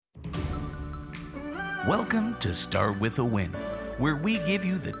Welcome to Start With a Win, where we give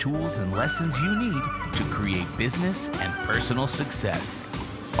you the tools and lessons you need to create business and personal success.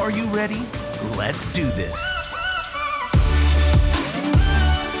 Are you ready? Let's do this.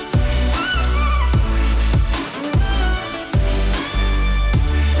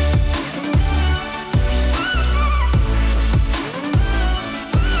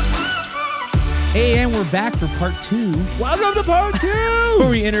 Hey, and we're back for part two. Welcome to part two, where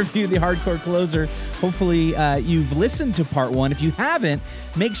we interview the hardcore closer. Hopefully, you've listened to part one. If you haven't,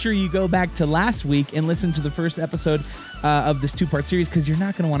 make sure you go back to last week and listen to the first episode of this two-part series, because you're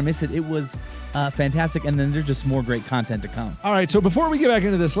not going to want to miss it. It was fantastic, and then there's just more great content to come. All right, so before we get back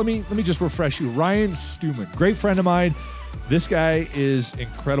into this, let me just refresh you. Ryan Stewman, great friend of mine. This guy is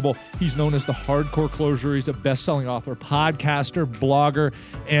incredible. He's known as the Hardcore Closer. He's a best-selling author, podcaster, blogger,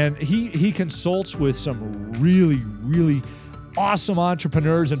 and he consults with some really, really awesome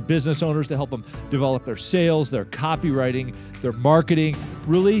entrepreneurs and business owners to help them develop their sales, their copywriting, their marketing,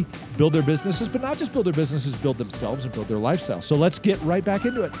 really build their businesses, but not just build their businesses, build themselves and build their lifestyle. So let's get right back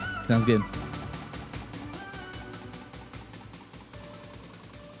into it. Sounds good.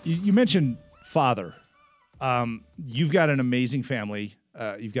 You mentioned father. You've got an amazing family.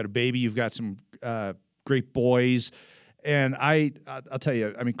 You've got a baby. You've got some great boys. And I'll tell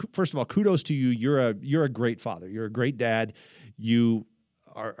you, I mean, first of all, kudos to you. You're a great father. You're a great dad. You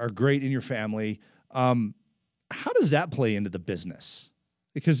are great in your family. How does that play into the business?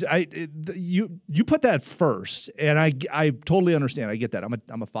 Because you put that first, and I totally understand. I get that.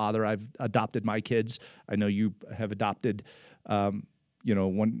 I'm a father. I've adopted my kids. I know you have adopted, one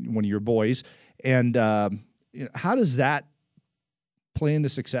of your boys. And how does that play into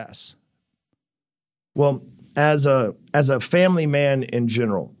success? Well, as a family man in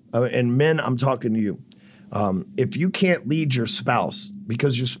general, and men, I'm talking to you. If you can't lead your spouse,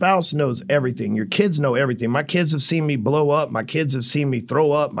 because your spouse knows everything, your kids know everything. My kids have seen me blow up. My kids have seen me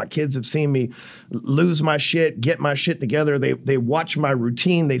throw up. My kids have seen me lose my shit, get my shit together. They watch my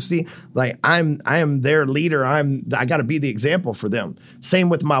routine. They see like I am their leader. I got to be the example for them. Same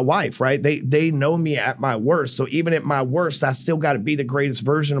with my wife, right? They know me at my worst. So even at my worst, I still got to be the greatest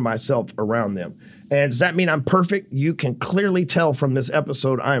version of myself around them. And does that mean I'm perfect? You can clearly tell from this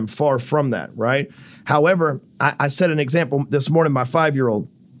episode I am far from that, right? However, I set an example this morning. My 5-year-old,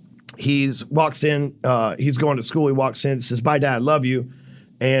 he walks in, he's going to school. He walks in, says, "Bye, Dad, I love you."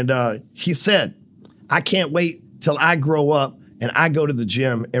 And he said, "I can't wait till I grow up and I go to the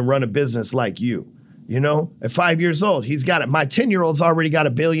gym and run a business like you." You know, at 5 years old, he's got it. My 10-year-old's already got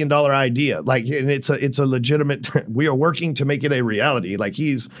 $1 billion idea. Like, and it's a legitimate, we are working to make it a reality. Like,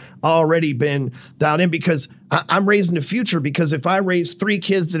 he's already been dialed in, because I'm raising the future. Because if I raise 3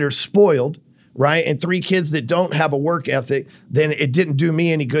 kids that are spoiled, right, and 3 kids that don't have a work ethic, then it didn't do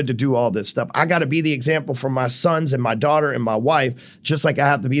me any good to do all this stuff. I got to be the example for my sons and my daughter and my wife, just like I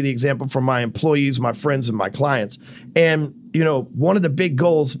have to be the example for my employees, my friends, and my clients. And one of the big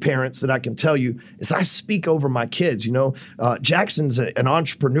goals, parents, that I can tell you is I speak over my kids. Jackson's an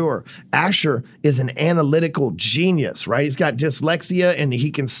entrepreneur. Asher is an analytical genius, right? He's got dyslexia and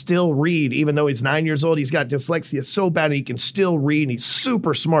he can still read. Even though he's 9 years old, he's got dyslexia so bad he can still read, and he's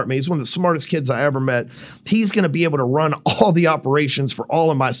super smart, man. He's one of the smartest kids I ever met. He's going to be able to run all the operations for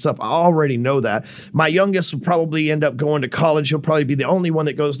all of my stuff. I already know that. My youngest will probably end up going to college. He'll probably be the only one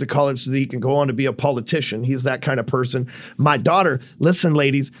that goes to college so that he can go on to be a politician. He's that kind of person. My daughter, listen,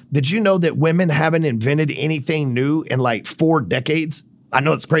 ladies, did you know that women haven't invented anything new in like 4 decades? I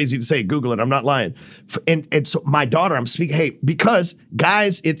know it's crazy to say, Google it, I'm not lying. And so my daughter, I'm speaking, hey, because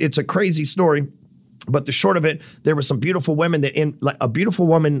guys, it's a crazy story. But the short of it, there were some beautiful women a beautiful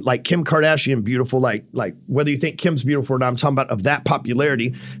woman like Kim Kardashian, beautiful, like whether you think Kim's beautiful or not, I'm talking about of that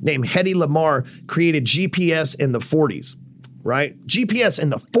popularity, named Hedy Lamarr, created GPS in the 40s. Right? GPS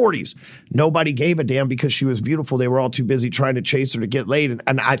in the 40s. Nobody gave a damn because she was beautiful. They were all too busy trying to chase her to get laid.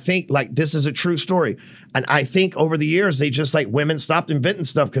 And I think like this is a true story. And I think over the years, they just like women stopped inventing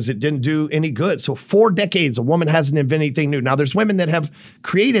stuff because it didn't do any good. So 4 decades, a woman hasn't invented anything new. Now there's women that have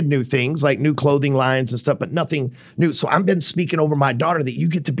created new things like new clothing lines and stuff, but nothing new. So I've been speaking over my daughter that you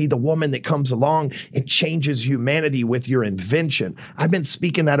get to be the woman that comes along and changes humanity with your invention. I've been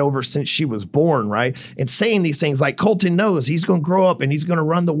speaking that over since she was born, right? And saying these things like Colton knows he's going to grow up and he's going to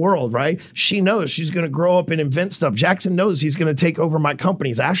run the world, right? She knows she's going to grow up and invent stuff. Jackson knows he's going to take over my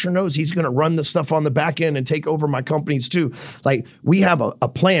companies. Asher knows he's going to run the stuff on the back end and take over my companies too. Like we have a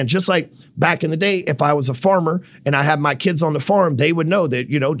plan. Just like back in the day, if I was a farmer and I had my kids on the farm, they would know that,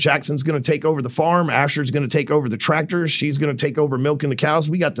 Jackson's going to take over the farm. Asher's going to take over the tractors. She's going to take over milking the cows.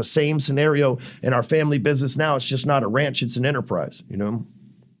 We got the same scenario in our family business now. It's just not a ranch. It's an enterprise,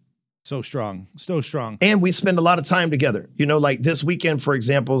 So strong, so strong. And we spend a lot of time together. You know, like this weekend, for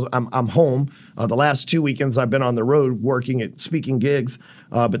example, I'm home. The last 2 weekends I've been on the road working at speaking gigs.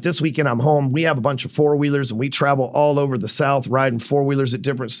 But this weekend I'm home. We have a bunch of four-wheelers and we travel all over the South riding four-wheelers at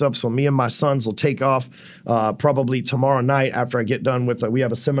different stuff. So me and my sons will take off probably tomorrow night after I get done with we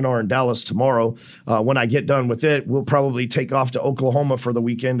have a seminar in Dallas tomorrow. When I get done with it, we'll probably take off to Oklahoma for the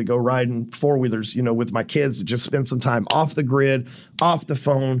weekend to go riding four-wheelers, you know, with my kids, to just spend some time off the grid, off the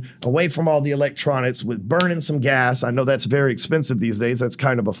phone, away from all the electronics, with burning some gas. I know that's very expensive these days. That's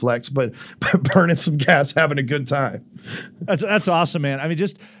kind of a flex, but burning some gas, having a good time. That's awesome, man. I mean,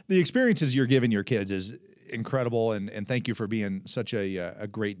 just the experiences you're giving your kids is incredible, and thank you for being such a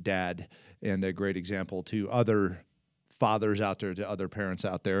great dad and a great example to other fathers out there, to other parents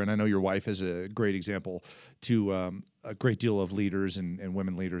out there. And I know your wife is a great example to a great deal of leaders and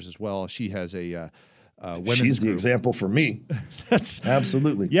women leaders as well. She has a women's She's the group. Example for me. That's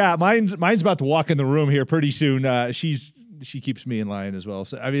Absolutely. Yeah, mine's about to walk in the room here pretty soon. She keeps me in line as well.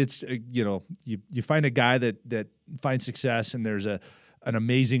 So I mean, it's you find a guy that finds success, and there's an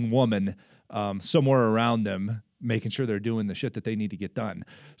amazing woman somewhere around them making sure they're doing the shit that they need to get done.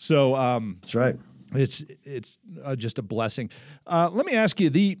 So That's right. it's just a blessing. Let me ask you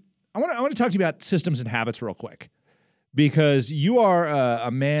I want to talk to you about systems and habits real quick, because you are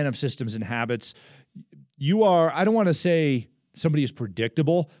a man of systems and habits. You are, I don't want to say somebody is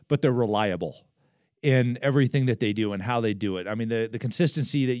predictable, but they're reliable in everything that they do and how they do it. I mean, the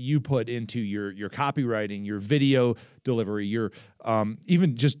consistency that you put into your copywriting, your video delivery, your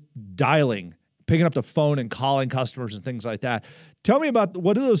even just dialing, picking up the phone and calling customers and things like that. Tell me about,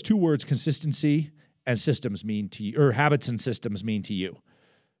 what do those two words, consistency and systems, mean to you, or habits and systems, mean to you?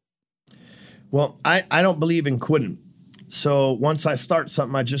 Well, I don't believe in quitting. So once I start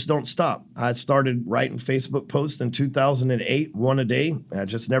something, I just don't stop. I started writing Facebook posts in 2008, one a day. I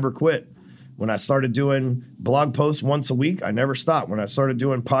just never quit. When I started doing blog posts once a week, I never stopped. When I started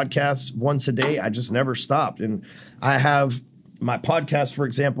doing podcasts once a day, I just never stopped. And I have my podcast, for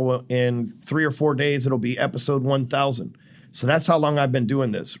example, in 3 or 4 days, it'll be episode 1000. So that's how long I've been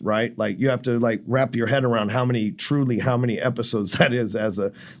doing this, right? Like, you have to like wrap your head around how many episodes that is.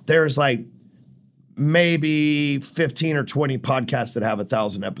 There's like maybe 15 or 20 podcasts that have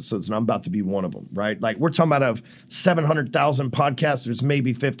 1,000 episodes, and I'm about to be one of them, right? Like, we're talking about of 700,000 podcasts, there's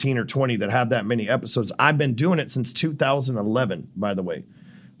maybe 15 or 20 that have that many episodes. I've been doing it since 2011, by the way,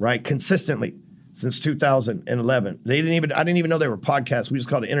 right? Consistently since 2011. I didn't even know they were podcasts. We just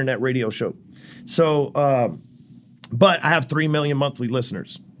called it an internet radio show. So, but I have 3 million monthly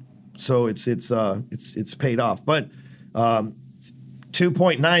listeners, so it's paid off. But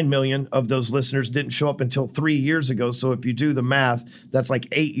 2.9 million of those listeners didn't show up until 3 years ago. So if you do the math, that's like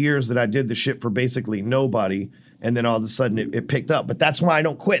 8 years that I did the shit for basically nobody. And then all of a sudden it picked up. But that's why I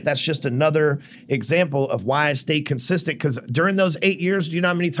don't quit. That's just another example of why I stay consistent. Because during those 8 years, do you know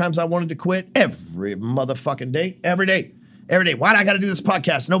how many times I wanted to quit? Every motherfucking day. Every day. Every day. Why do I got to do this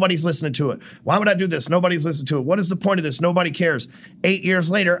podcast? Nobody's listening to it. Why would I do this? Nobody's listening to it. What is the point of this? Nobody cares. 8 years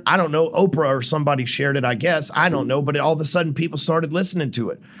later, I don't know, Oprah or somebody shared it, I guess. I don't know. But all of a sudden, people started listening to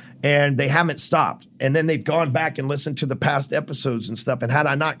it. And they haven't stopped. And then they've gone back and listened to the past episodes and stuff. And had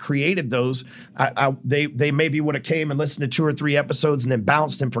I not created those, they maybe would have came and listened to 2 or 3 episodes and then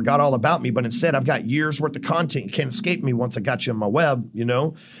bounced and forgot all about me. But instead, I've got years worth of content. You can't escape me once I got you on my web, you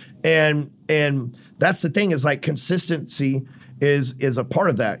know? And that's the thing, is like consistency is a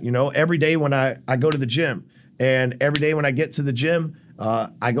part of that. You know, every day when I go to the gym, and every day when I get to the gym,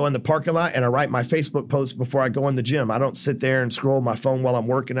 I go in the parking lot and I write my Facebook post before I go in the gym. I don't sit there and scroll my phone while I'm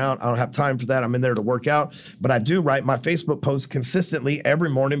working out. I don't have time for that. I'm in there to work out. But I do write my Facebook post consistently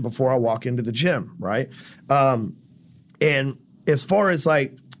every morning before I walk into the gym, right? And as far as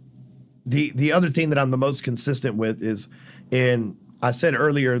like the other thing that I'm the most consistent with is, I said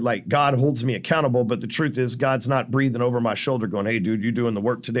earlier, like, God holds me accountable, but the truth is God's not breathing over my shoulder going, hey, dude, you doing the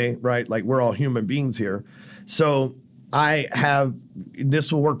work today, right? Like, we're all human beings here. So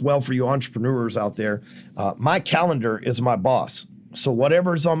this will work well for you entrepreneurs out there. My calendar is my boss. So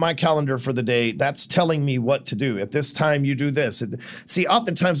whatever's on my calendar for the day, that's telling me what to do. At this time, you do this. See,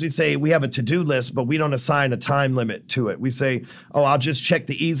 oftentimes we say we have a to-do list, but we don't assign a time limit to it. We say, oh, I'll just check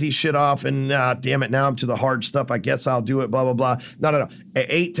the easy shit off, and damn it, now I'm to the hard stuff. I guess I'll do it, blah, blah, blah. No.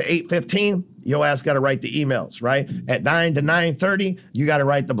 At 8 to 8:15, your ass got to write the emails, right? At 9 to 9:30, you got to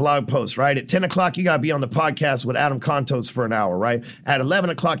write the blog post, right? At 10 o'clock, you got to be on the podcast with Adam Contos for an hour, right? At 11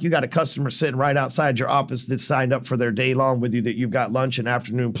 o'clock, you got a customer sitting right outside your office that signed up for their day long with you, that you've got lunch and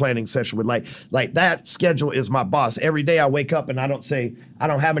afternoon planning session with. Like that schedule is my boss. Every day I wake up and I don't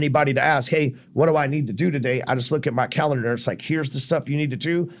have anybody to ask, hey, what do I need to do today? I just look at my calendar. It's like, here's the stuff you need to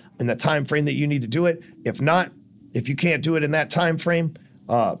do in the time frame that you need to do it. If not, if you can't do it in that time frame,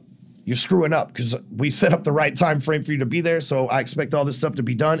 you're screwing up, because we set up the right time frame for you to be there. So I expect all this stuff to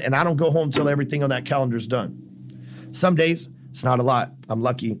be done, and I don't go home till everything on that calendar is done. Some days it's not a lot. I'm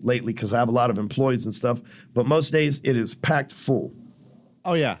lucky lately because I have a lot of employees and stuff, but most days it is packed full.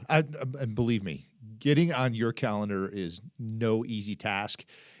 Oh yeah, and believe me, getting on your calendar is no easy task,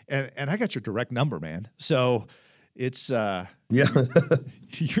 and I got your direct number, man. So it's Yeah.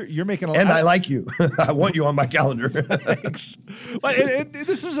 you're making a lot. And I like you. I want you on my calendar. Thanks. Well, and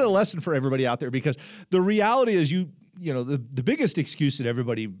this is a lesson for everybody out there, because the reality is you know, the biggest excuse that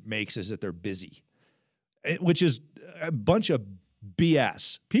everybody makes is that they're busy, which is a bunch of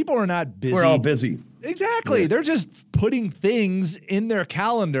BS. People are not busy. We're all busy. Exactly. Yeah. They're just putting things in their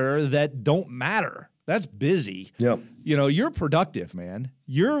calendar that don't matter. That's busy. Yep. You know, you're productive, man.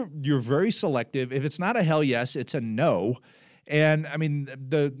 You're very selective. If it's not a hell yes, it's a no. And I mean,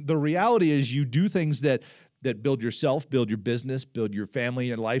 the reality is you do things that build yourself, build your business, build your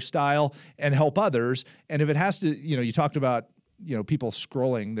family and lifestyle, and help others. And if it has to, you know, you talked about, you know, people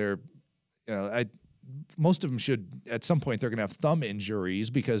scrolling their, you know, most of them should, at some point, they're going to have thumb injuries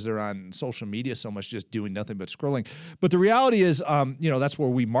because they're on social media so much, just doing nothing but scrolling. But the reality is, you know, that's where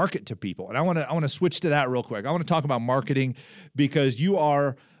we market to people. And I want to switch to that real quick. I want to talk about marketing, because you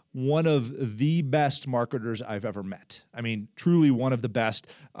are one of the best marketers I've ever met. I mean, truly one of the best.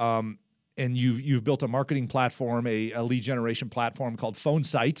 And you've built a marketing platform, a lead generation platform called Phone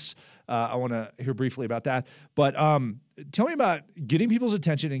Sites. I want to hear briefly about that. But tell me about getting people's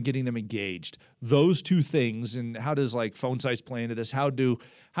attention and getting them engaged. Those two things, and how does like Phone Sites play into this? How do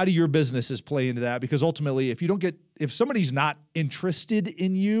your businesses play into that? Because ultimately, if somebody's not interested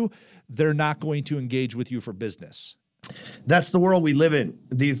in you, they're not going to engage with you for business. That's the world we live in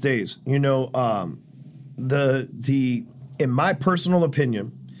these days. You know, in my personal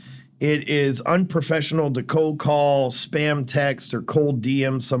opinion, it is unprofessional to cold call, spam text, or cold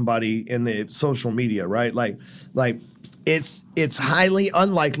DM somebody in the social media, right? Like it's highly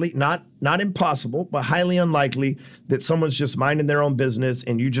unlikely, not impossible, but highly unlikely that someone's just minding their own business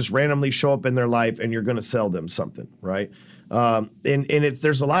and you just randomly show up in their life and you're going to sell them something, right? And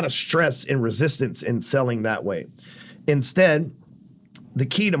there's a lot of stress and resistance in selling that way. Instead, the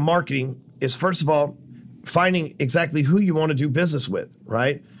key to marketing is, first of all, finding exactly who you want to do business with,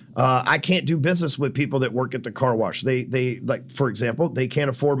 right? I can't do business with people that work at the car wash. They like, for example, they can't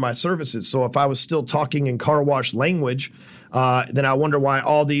afford my services. So if I was still talking in car wash language, then I wonder why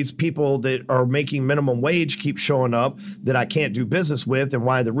all these people that are making minimum wage keep showing up that I can't do business with, and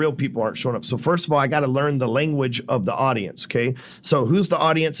why the real people aren't showing up. So first of all, I got to learn the language of the audience. Okay. So who's the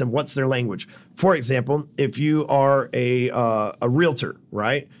audience and what's their language? For example, if you are a realtor,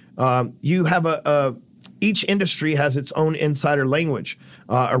 right? You have each industry has its own insider language.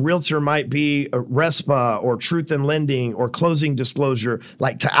 A realtor might be a RESPA or truth in lending or closing disclosure.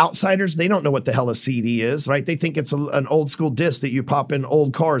 Like, to outsiders, they don't know what the hell a CD is, right? They think it's an old school disc that you pop in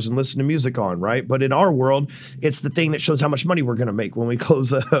old cars and listen to music on, right? But in our world, it's the thing that shows how much money we're going to make when we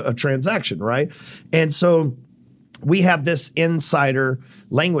close a transaction, right? And so we have this insider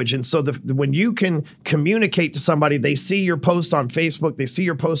language. And so when you can communicate to somebody, they see your post on Facebook, they see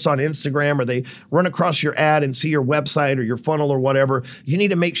your post on Instagram, or they run across your ad and see your website or your funnel or whatever, you need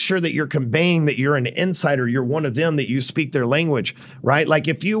to make sure that you're conveying that you're an insider, you're one of them, that you speak their language, right? Like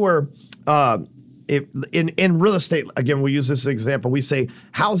if you were, in real estate, again, we use this example, we say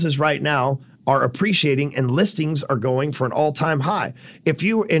houses right now are appreciating and listings are going for an all-time high. If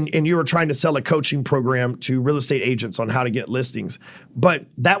you and you were trying to sell a coaching program to real estate agents on how to get listings, but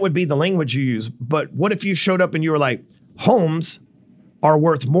that would be the language you use. But what if you showed up and you were like, homes are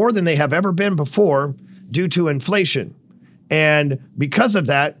worth more than they have ever been before due to inflation. And because of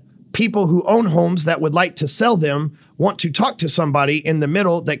that, people who own homes that would like to sell them want to talk to somebody in the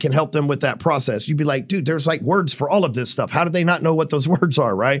middle that can help them with that process. You'd be like, dude, there's like words for all of this stuff. How do they not know what those words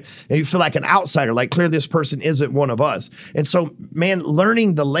are, right? And you feel like an outsider, like clearly this person isn't one of us. And so, man,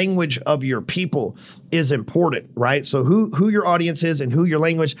 learning the language of your people is important, right? So who your audience is and who your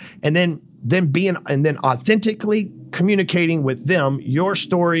language, and then authentically communicating with them your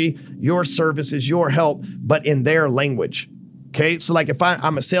story, your services, your help, but in their language. Okay, so like if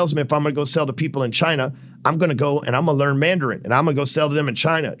I'm a salesman, if I'm going to go sell to people in China, I'm going to go and I'm going to learn Mandarin and I'm going to go sell to them in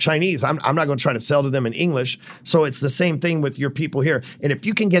Chinese. I'm not going to try to sell to them in English. So it's the same thing with your people here. And if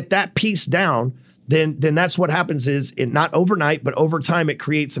you can get that piece down, then that's what happens is it not overnight, but over time, it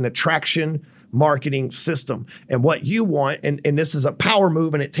creates an attraction marketing system. And what you want, and this is a power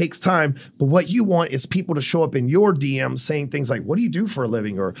move and it takes time, but what you want is people to show up in your DMs saying things like, what do you do for a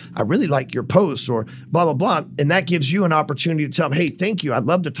living? Or I really like your posts or blah, blah, blah. And that gives you an opportunity to tell them, hey, thank you. I'd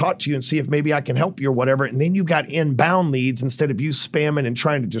love to talk to you and see if maybe I can help you or whatever. And then you got inbound leads instead of you spamming and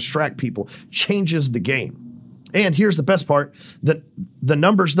trying to distract people. Changes the game. And here's the best part, the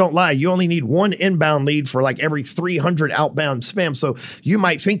numbers don't lie. You only need one inbound lead for like every 300 outbound spam. So you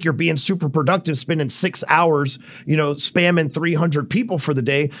might think you're being super productive, spending 6 hours, spamming 300 people for the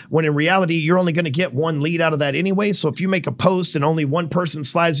day, when in reality, you're only going to get one lead out of that anyway. So if you make a post and only one person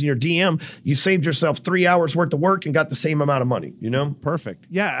slides in your DM, you saved yourself 3 hours worth of work and got the same amount of money, Perfect.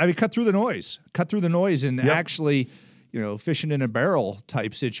 Yeah. I mean, cut through the noise and actually, fishing in a barrel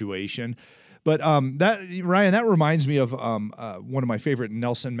type situation. But Ryan, that reminds me of one of my favorite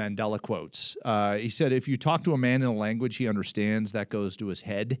Nelson Mandela quotes. He said, if you talk to a man in a language he understands, that goes to his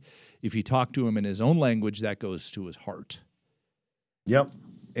head. If you talk to him in his own language, that goes to his heart. Yep.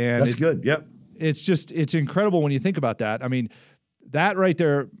 And that's good. Yep. It's incredible when you think about that. I mean, that right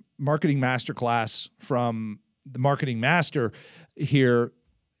there, marketing masterclass from the marketing master here,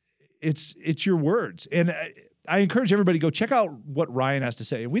 it's your words. And I encourage everybody to go check out what Ryan has to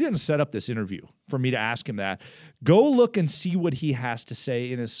say. And we didn't set up this interview for me to ask him that. Go look and see what he has to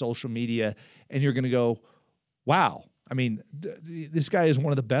say in his social media, and you're going to go, wow. I mean, this guy is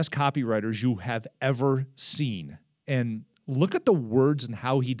one of the best copywriters you have ever seen. And look at the words and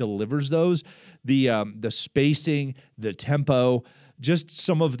how he delivers those, the spacing, the tempo, just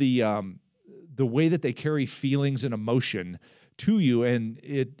some of the way that they carry feelings and emotion to you. And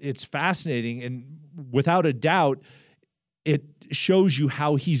it's fascinating. And without a doubt, it shows you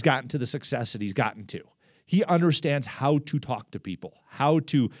how he's gotten to the success that he's gotten to. He understands how to talk to people, how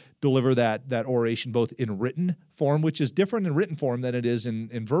to deliver that oration, both in written form, which is different in written form than it is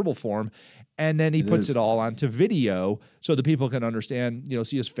in verbal form. And then he puts it all onto video so that people can understand,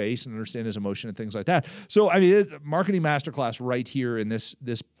 see his face and understand his emotion and things like that. So, I mean, it's a marketing masterclass right here in this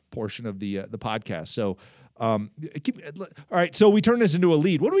portion of the podcast. So, all right. So we turn this into a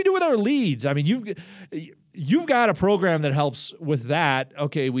lead. What do we do with our leads? I mean, you've got a program that helps with that.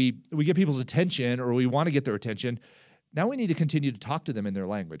 Okay, we get people's attention, or we want to get their attention. Now we need to continue to talk to them in their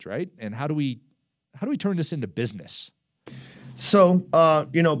language, right? And how do we turn this into business? So,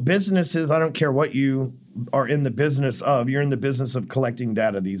 businesses, I don't care what you are in the business of, you're in the business of collecting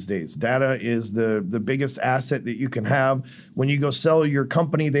data these days. Data is the biggest asset that you can have. When you go sell your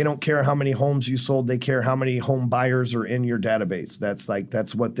company, they don't care how many homes you sold. They care how many home buyers are in your database.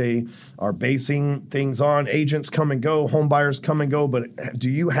 That's what they are basing things on. Agents come and go, home buyers come and go, but do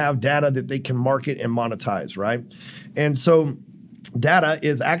you have data that they can market and monetize, right? And so data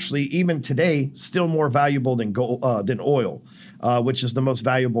is actually, even today, still more valuable than oil. Which is the most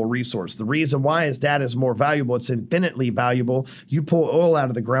valuable resource. The reason why is data is more valuable. It's infinitely valuable. You pull oil out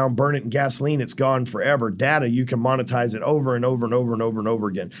of the ground, burn it in gasoline, it's gone forever. Data, you can monetize it over and over and over and over and over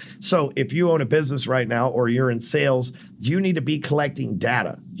again. So if you own a business right now or you're in sales, you need to be collecting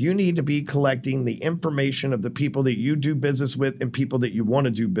data. You need to be collecting the information of the people that you do business with and people that you want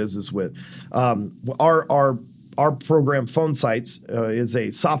to do business with. Our program, Phone Sites, is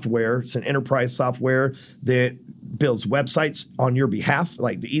a software. It's an enterprise software that builds websites on your behalf,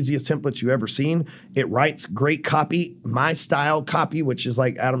 like the easiest templates you ever seen. It writes great copy, my style copy, which is,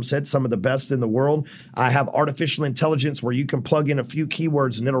 like Adam said, some of the best in the world. I have artificial intelligence where you can plug in a few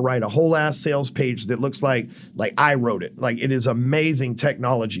keywords and it'll write a whole ass sales page that looks like I wrote it. Like, it is amazing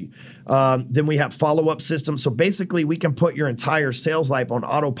technology. Then we have follow-up systems. So basically we can put your entire sales life on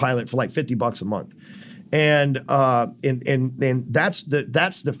autopilot for like $50 a month. And that's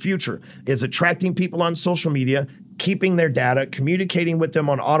the future, is attracting people on social media, keeping their data, communicating with them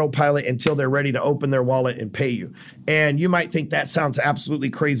on autopilot until they're ready to open their wallet and pay you. And you might think that sounds absolutely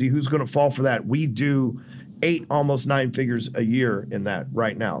crazy. Who's going to fall for that? We do 8, almost 9 figures a year in that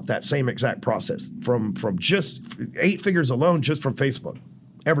right now. That same exact process from just 8 figures alone, just from Facebook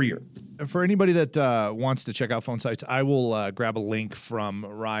every year. For anybody that wants to check out Phone Sites, I will grab a link from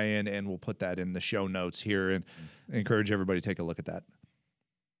Ryan and we'll put that in the show notes here, and encourage everybody to take a look at that.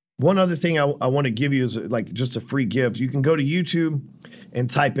 One other thing I want to give you is like just a free gift. You can go to YouTube and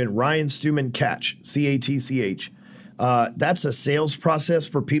type in Ryan Stewman Catch, CATCH. That's a sales process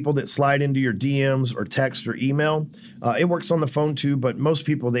for people that slide into your DMs or text or email. It works on the phone too, but most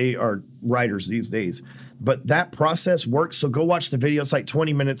people, they are writers these days. but that process works. So go watch the video. It's like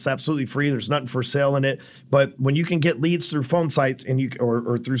 20 minutes, absolutely free. There's nothing for sale in it. But when you can get leads through phone sites and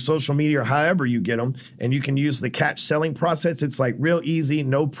or through social media or however you get them, and you can use the catch selling process, it's like real easy,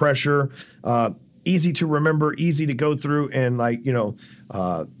 no pressure, easy to remember, easy to go through. And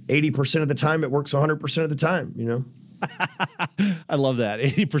 80% of the time it works 100% of the time, I love that.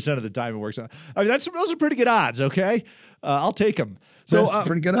 80% of the time it works. I mean, those are pretty good odds. Okay. I'll take them. So that's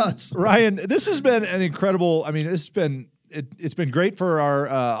pretty good odds. Ryan, this has been an incredible, it's been great for our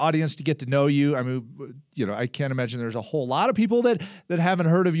audience to get to know you. I mean, I can't imagine there's a whole lot of people that haven't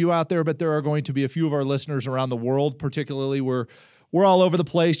heard of you out there, but there are going to be a few of our listeners around the world, particularly we're all over the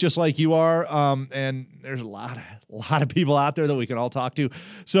place, just like you are. And there's a lot of people out there that we can all talk to.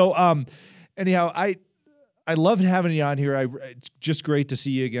 So anyhow, I loved having you on here. It's just great to see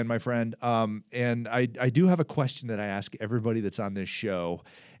you again, my friend. And I do have a question that I ask everybody that's on this show,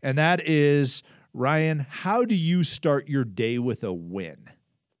 and that is, Ryan, how do you start your day with a win?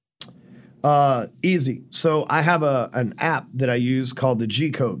 Easy. So I have an app that I use called the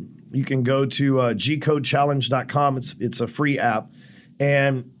G Code. You can go to gcodechallenge.com. It's a free app.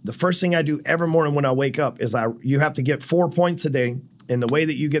 And the first thing I do every morning when I wake up is you have to get 4 points a day. And the way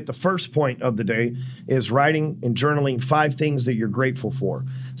that you get the first point of the day is writing and journaling 5 things that you're grateful for.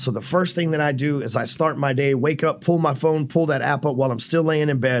 So the first thing that I do is I start my day, wake up, pull my phone, pull that app up while I'm still laying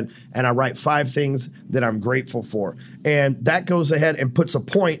in bed, and I write 5 things that I'm grateful for. And that goes ahead and puts a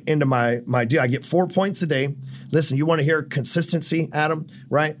point into my day. I get 4 points a day. Listen, you want to hear consistency, Adam,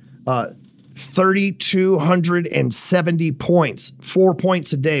 right? 3,270 points, 4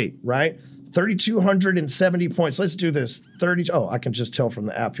 points a day, right? 3,270 points. Let's do this. I can just tell from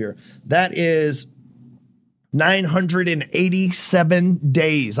the app here. That is 987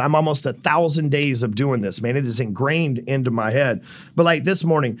 days. I'm almost 1,000 days of doing this, man. It is ingrained into my head. But like this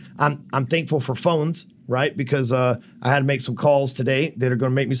morning, I'm thankful for phones, right? Because I had to make some calls today that are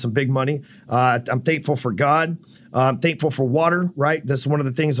going to make me some big money. I'm thankful for God. I'm thankful for water, right? That's one of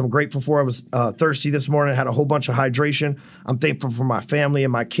the things I'm grateful for. I was thirsty this morning. I had a whole bunch of hydration. I'm thankful for my family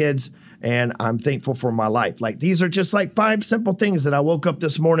and my kids. And I'm thankful for my life. Like, these are just like 5 simple things that I woke up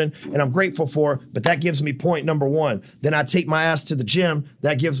this morning and I'm grateful for, but that gives me point number 1. Then I take my ass to the gym.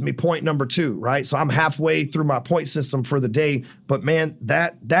 That gives me point number 2, right? So I'm halfway through my point system for the day. But man,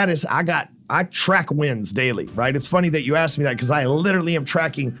 that is, I track wins daily, right? It's funny that you asked me that because I literally am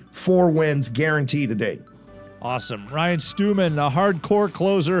tracking 4 wins guaranteed a day. Awesome. Ryan Stewman, a hardcore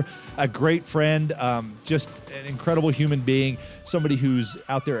closer, a great friend, just an incredible human being, somebody who's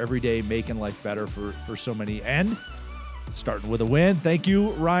out there every day making life better for so many, and starting with a win. Thank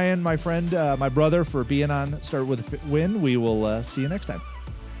you, Ryan, my friend, my brother, for being on Start With a Win. We will see you next time.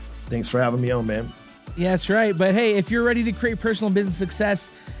 Thanks for having me on, man. Yeah, that's right. But hey, if you're ready to create personal and business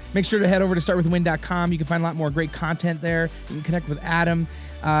success, make sure to head over to startwithawin.com. You can find a lot more great content there. You can connect with Adam.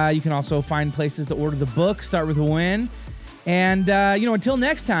 You can also find places to order the book, Start With a Win. And, until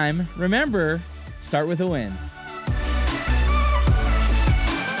next time, remember, start with a win.